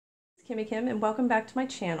Kimmy Kim, and welcome back to my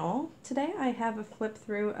channel. Today I have a flip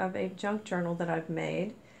through of a junk journal that I've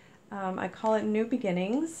made. I call it New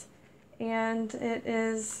Beginnings, and it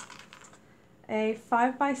is a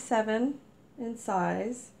 5x7 in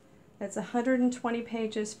size. It's 120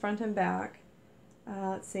 pages front and back.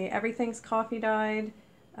 Let's see, everything's coffee dyed.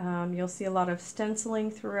 You'll see a lot of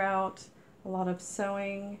stenciling throughout, a lot of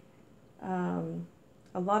sewing,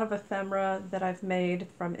 a lot of ephemera that I've made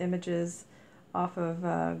from images off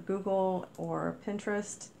of Google or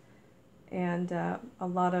Pinterest, and a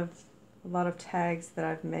lot of tags that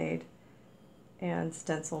I've made and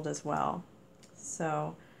stenciled as well.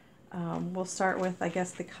 So we'll start with, I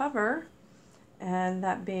guess, the cover, and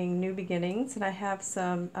that being New Beginnings. And I have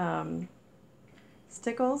some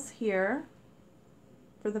stickles here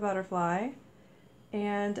for the butterfly,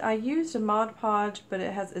 and I used a Mod Podge, but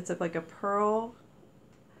it's like a pearl.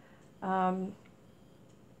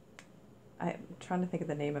 I'm trying to think of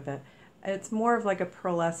the name of it. It's more of like a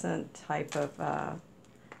pearlescent type of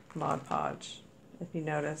Mod Podge. If you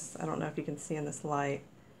notice, I don't know if you can see in this light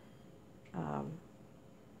how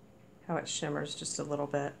it shimmers just a little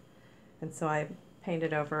bit. And so I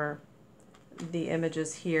painted over the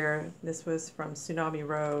images here. This was from Tsunami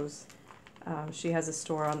Rose. She has a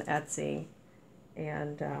store on Etsy,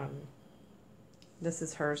 and this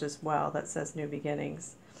is hers as well that says New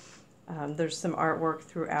Beginnings. There's some artwork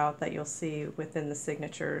throughout that you'll see within the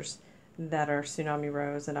signatures that are Tsunami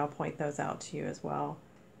Rose, and I'll point those out to you as well.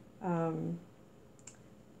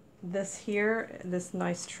 This here, this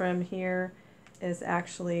nice trim here, is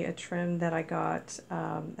actually a trim that I got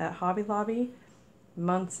at Hobby Lobby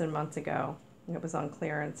months and months ago. It was on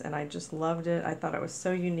clearance, and I just loved it. I thought it was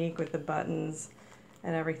so unique with the buttons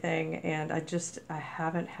and everything, and I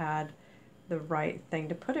haven't had the right thing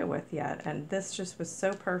to put it with yet, and this just was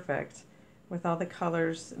so perfect with all the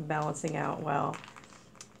colors balancing out well.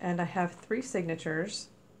 And I have 3 signatures,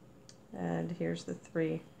 and here's the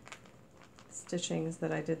 3 stitchings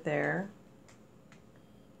that I did there,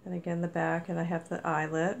 and again the back, and I have the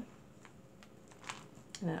eyelet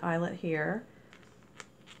and an eyelet here,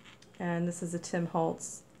 and this is a Tim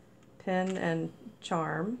Holtz pin and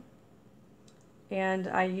charm, and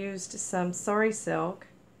I used some Sari Silk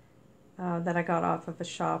that I got off of a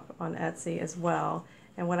shop on Etsy as well.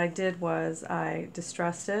 And what I did was I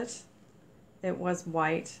distressed it. It was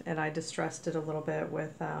white, and I distressed it a little bit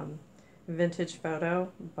with Vintage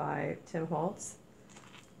Photo by Tim Holtz.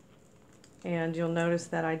 And you'll notice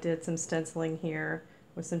that I did some stenciling here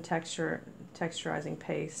with some texturizing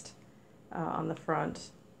paste on the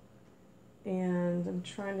front. And I'm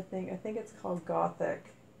trying to think, I think it's called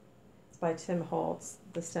Gothic. It's by Tim Holtz,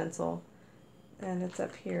 the stencil. And it's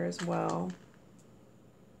up here as well.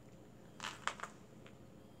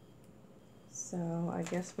 So I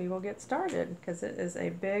guess we will get started, because it is a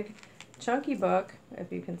big chunky book,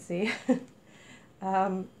 if you can see.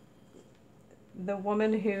 The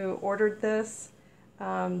woman who ordered this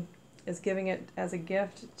is giving it as a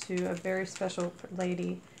gift to a very special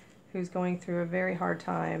lady who's going through a very hard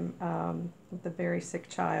time with a very sick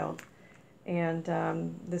child. And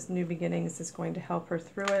this New Beginnings is going to help her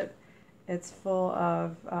through it. It's full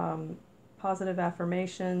of positive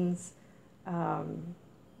affirmations,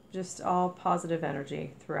 just all positive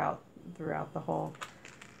energy throughout the whole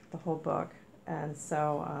book. And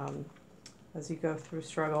so as you go through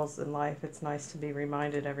struggles in life, it's nice to be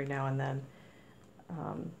reminded every now and then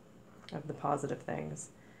of the positive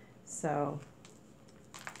things. So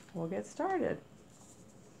we'll get started.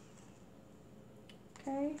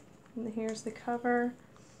 Okay, and here's the cover,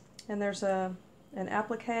 and there's an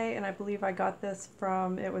applique, and I believe I got this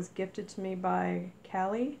from, it was gifted to me by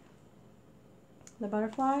Callie, the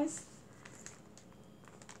butterflies.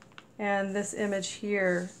 And this image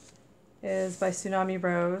here is by Tsunami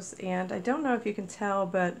Rose, and I don't know if you can tell,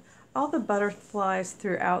 but all the butterflies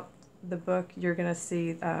throughout the book, you're going to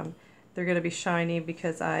see they're going to be shiny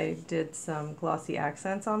because I did some glossy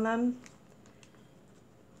accents on them.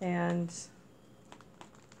 And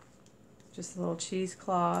just a little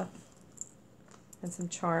cheesecloth and some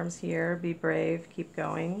charms here. Be brave, keep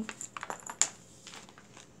going.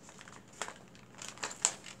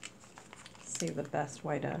 See the best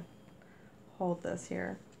way to hold this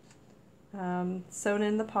here. Sewn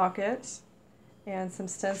in the pocket, and some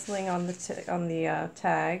stenciling on the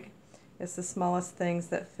tag. It's the smallest things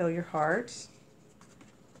that fill your heart.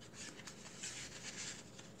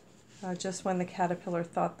 Just when the caterpillar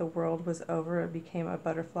thought the world was over, it became a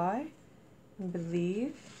butterfly. And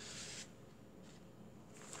believe.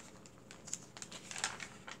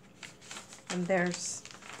 And there's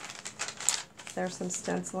some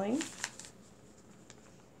stenciling.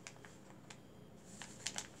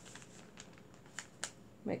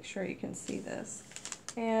 make sure you can see this.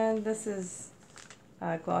 And this is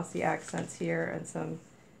glossy accents here and some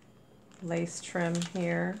lace trim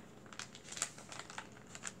here.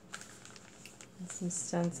 And some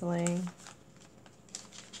stenciling.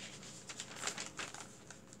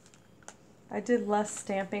 I did less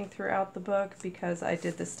stamping throughout the book because I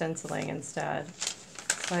did the stenciling instead.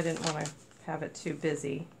 So I didn't want to have it too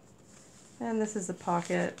busy. And this is a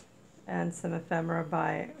pocket and some ephemera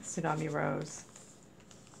by Tsunami Rose.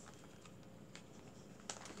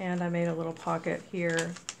 And I made a little pocket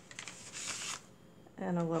here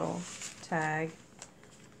and a little tag.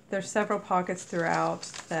 There's several pockets throughout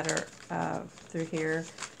that are through here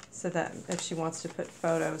so that if she wants to put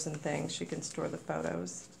photos and things, she can store the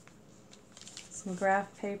photos. Some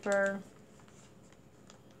graph paper.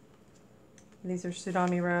 These are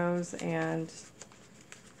Tsunami Rose, and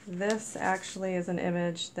this actually is an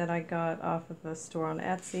image that I got off of a store on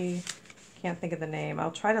Etsy. Can't think of the name.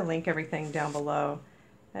 I'll try to link everything down below.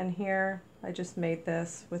 And here I just made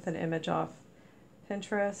this with an image off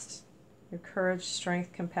Pinterest. Your courage,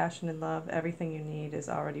 strength, compassion, and love, everything you need is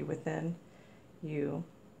already within you.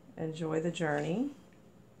 Enjoy the journey,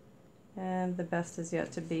 and the best is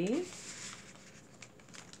yet to be.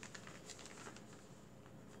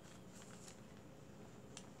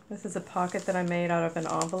 This is a pocket that I made out of an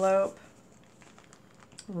envelope.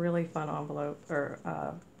 Really fun envelope, or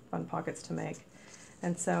fun pockets to make.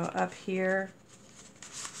 And so up here,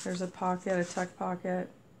 there's a pocket, a tuck pocket.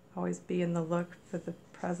 Always be in the look for the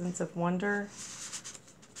presence of wonder.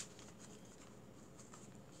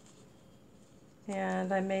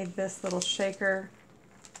 And I made this little shaker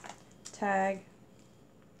tag.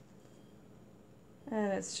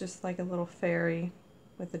 And it's just like a little fairy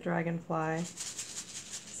with a dragonfly.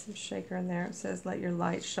 Some shaker in there. It says, "Let your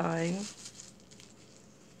light shine."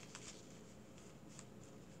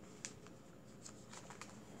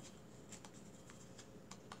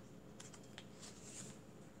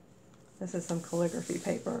 This is some calligraphy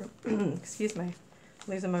paper. Excuse me,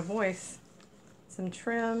 losing my voice. Some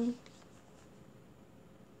trim.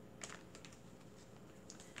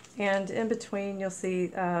 And in between you'll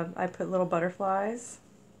see I put little butterflies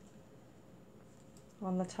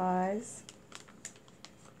on the ties.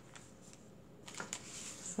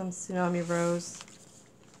 Some Tsunami Rose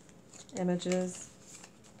images.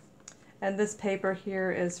 And this paper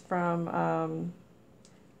here is from,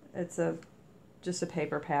 it's just a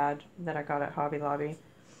paper pad that I got at Hobby Lobby.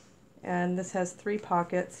 And this has 3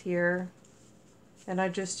 pockets here. And I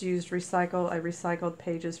just used I recycled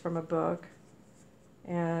pages from a book.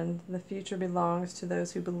 And the future belongs to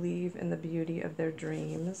those who believe in the beauty of their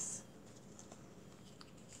dreams.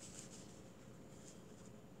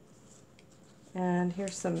 And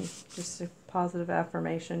here's just a positive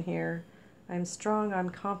affirmation here. I'm strong, I'm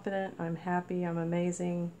confident, I'm happy, I'm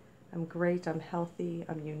amazing, I'm great, I'm healthy,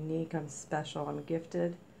 I'm unique, I'm special, I'm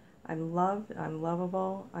gifted, I'm loved, I'm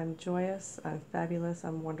lovable, I'm joyous, I'm fabulous,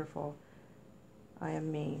 I'm wonderful. I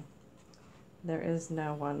am me. There is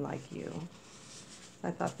no one like you.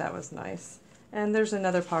 I thought that was nice. And there's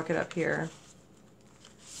another pocket up here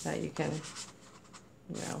that you can,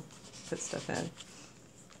 put stuff in.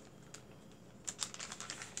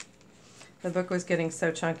 The book was getting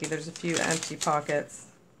so chunky. There's a few empty pockets.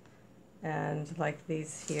 And like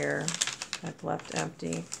these here, I've left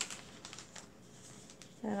empty.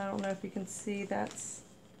 And I don't know if you can see, that's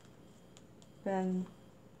been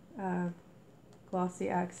glossy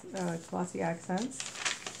accents.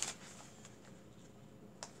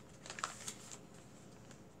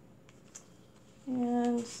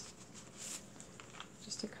 And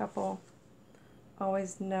just a couple.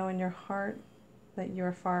 Always know in your heart that you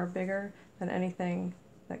are far bigger than anything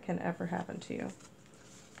that can ever happen to you.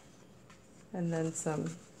 And then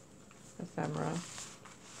some ephemera.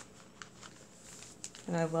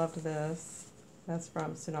 And I loved this. That's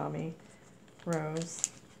from Tsunami Rose.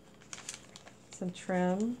 Some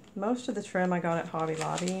trim. Most of the trim I got at Hobby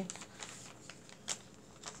Lobby.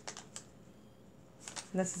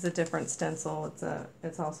 And this is a different stencil.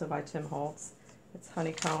 It's also by Tim Holtz. It's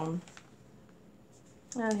honeycomb.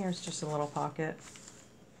 And here's just a little pocket.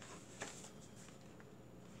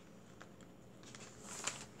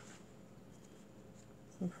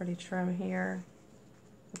 Some pretty trim here.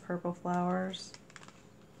 The purple flowers.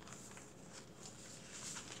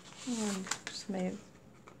 And just made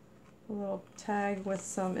a little tag with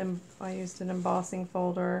some, I used an embossing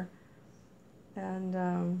folder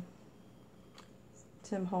and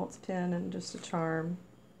Tim Holtz pin and just a charm.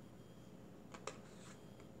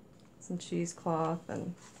 Some cheesecloth,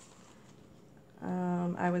 and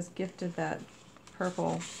I was gifted that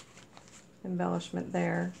purple embellishment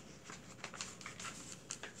there.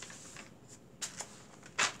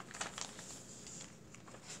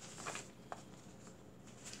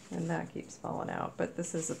 And that keeps falling out, but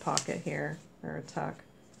this is a pocket here, or a tuck.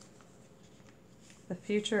 The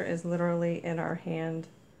future is literally in our hand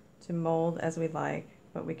to mold as we like,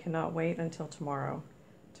 but we cannot wait until tomorrow.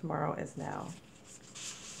 Tomorrow is now.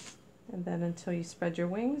 And then until you spread your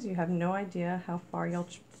wings, you have no idea how far you'll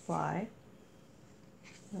fly.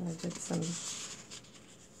 And I did some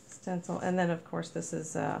stencil, and then of course this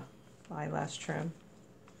is eyelash trim.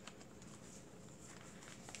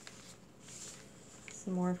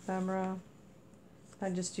 Some more ephemera. I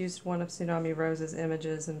just used one of Tsunami Rose's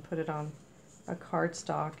images and put it on a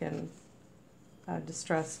cardstock and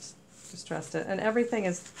distressed it. And everything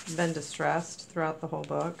has been distressed throughout the whole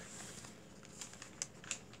book.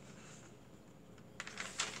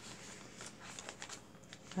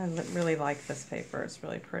 I really like this paper. It's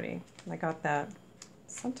really pretty. I got that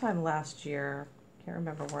sometime last year. Can't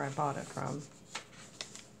remember where I bought it from.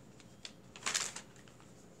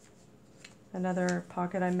 Another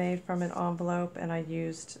pocket I made from an envelope, and I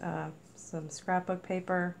used some scrapbook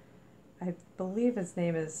paper. I believe his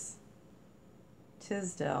name is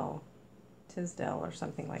Tisdale or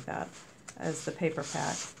something like that, as the paper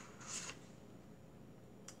pack.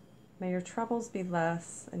 May your troubles be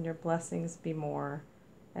less and your blessings be more,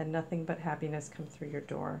 and nothing but happiness come through your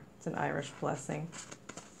door. It's an Irish blessing.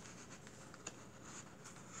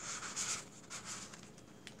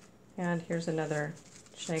 And here's another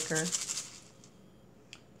shaker.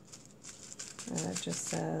 And it just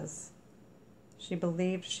says, she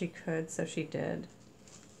believed she could, so she did.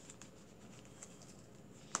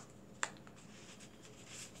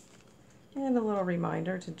 And a little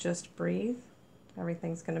reminder to just breathe.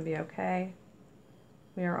 Everything's going to be okay.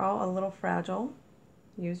 We are all a little fragile.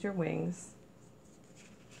 Use your wings.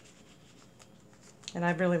 And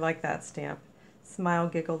I really like that stamp. Smile,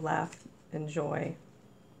 giggle, laugh, enjoy.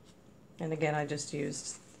 And again, I just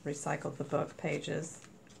recycled the book pages.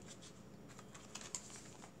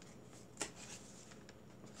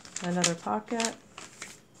 Another pocket.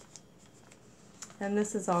 And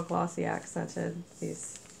this is all glossy accented,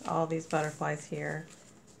 all these butterflies here.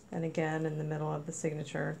 And again, in the middle of the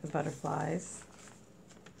signature, the butterflies.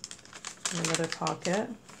 And another pocket.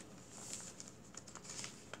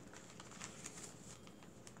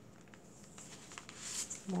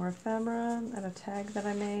 Some more ephemera and a tag that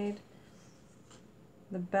I made.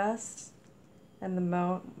 The best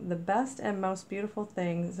and most beautiful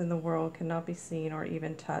things in the world cannot be seen or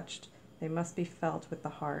even touched. They must be felt with the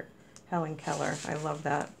heart. Helen Keller. I love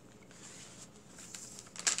that.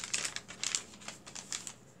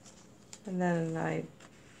 And then I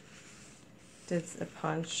did a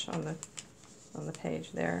punch on the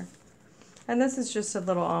page there. And this is just a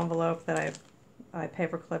little envelope that I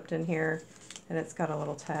paper clipped in here, and it's got a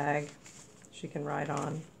little tag she can write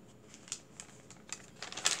on.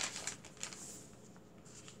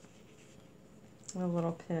 A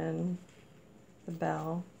little pin, the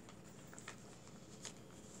bell.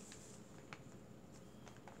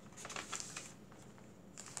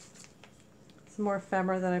 Some more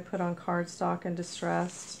ephemera that I put on cardstock and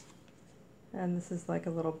distressed. And this is like a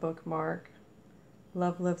little bookmark.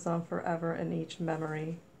 Love lives on forever in each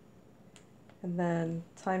memory. And then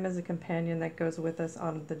time is a companion that goes with us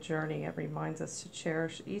on the journey. It reminds us to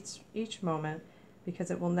cherish each moment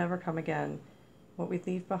because it will never come again. What we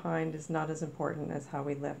leave behind is not as important as how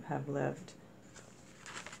we have lived.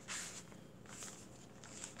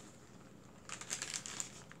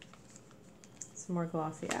 Some more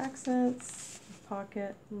glossy accents.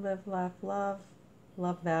 Pocket, live, laugh, love.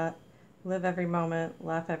 Love that. Live every moment,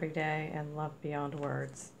 laugh every day, and love beyond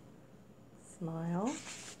words. Smile.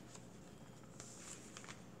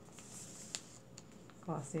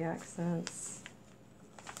 Glossy accents.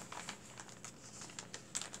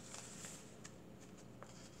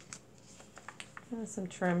 Some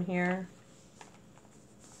trim here.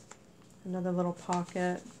 Another little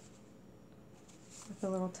pocket with a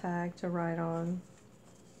little tag to write on.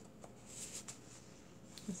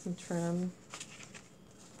 And some trim.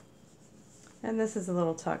 And this is a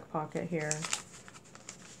little tuck pocket here.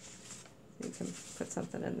 You can put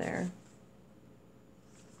something in there.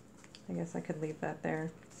 I guess I could leave that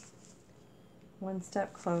there. One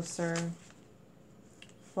step closer.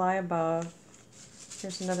 Fly above.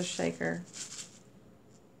 Here's another shaker.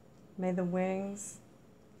 May the wings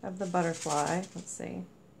of the butterfly, let's see,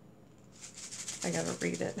 I gotta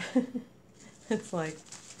read it. It's like,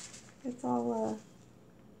 it's all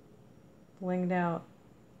blinged out.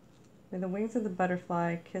 May the wings of the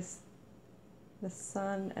butterfly kiss the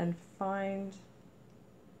sun and find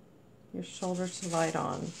your shoulders to light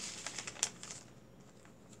on.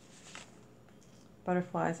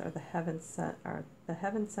 Butterflies are the heaven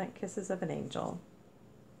sent kisses of an angel.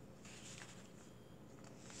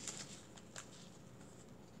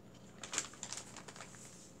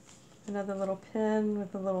 Another little pin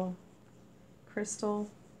with a little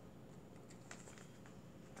crystal.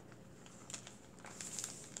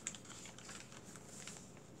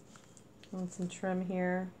 And some trim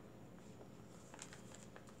here.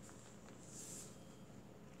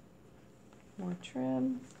 More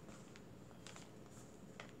trim.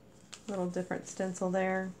 Little different stencil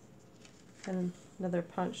there. And another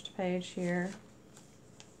punched page here.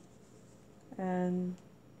 And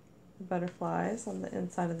butterflies on the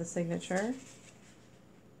inside of the signature.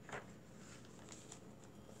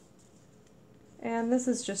 And this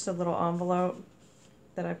is just a little envelope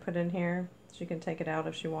that I put in here. She can take it out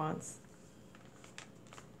if she wants.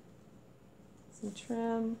 Some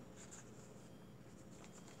trim.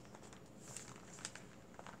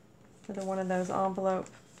 Another one of those envelope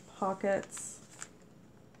pockets.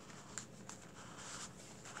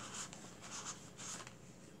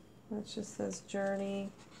 That just says Journey.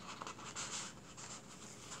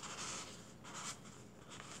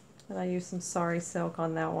 And I used some Sari Silk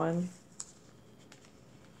on that one.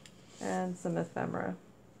 And some ephemera.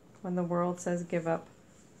 When the world says give up,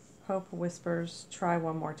 hope whispers, try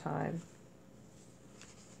one more time.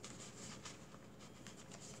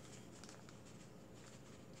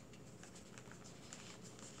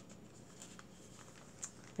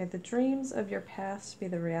 May the dreams of your past be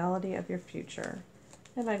the reality of your future.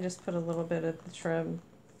 And I just put a little bit of the trim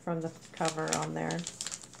from the cover on there.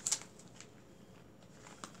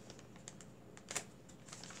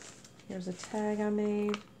 Here's a tag I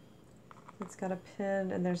made. It's got a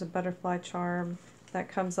pin and there's a butterfly charm that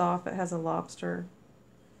comes off. It has a lobster.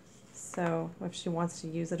 So if she wants to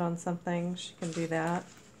use it on something, she can do that.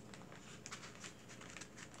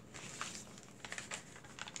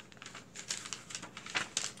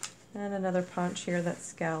 And another punch here that's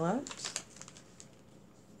scalloped.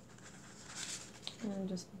 And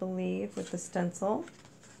just Believe with the stencil.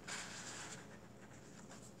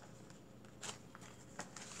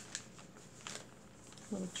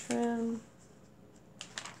 Little trim.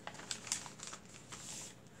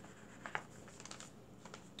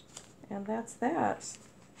 And that's that.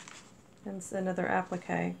 And it's another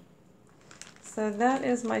applique. So that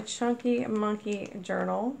is my Chunky Monkey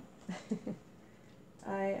journal.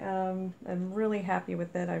 I am really happy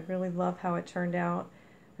with it. I really love how it turned out.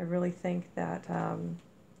 I really think that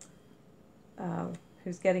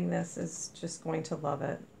who's getting this is just going to love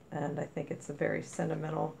it. And I think it's a very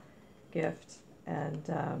sentimental gift. And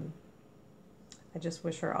I just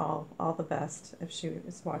wish her all the best if she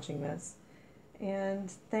is watching this. And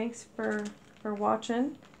thanks for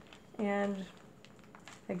watching. And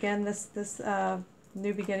again, this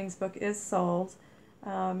New Beginnings book is sold.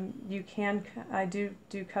 You can, I do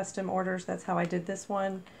custom orders. That's how I did this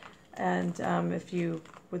one. And if you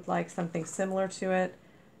would like something similar to it,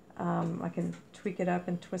 I can tweak it up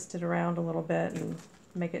and twist it around a little bit and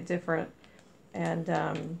make it different,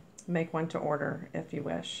 and make one to order if you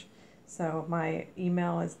wish. So my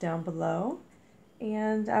email is down below,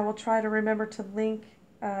 and I will try to remember to link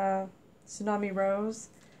Tsunami Rose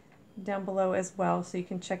down below as well, so you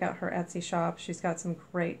can check out her Etsy shop. She's got some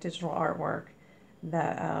great digital artwork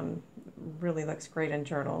that really looks great in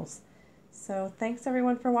journals. So thanks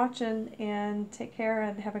everyone for watching, and take care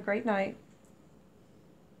and have a great night.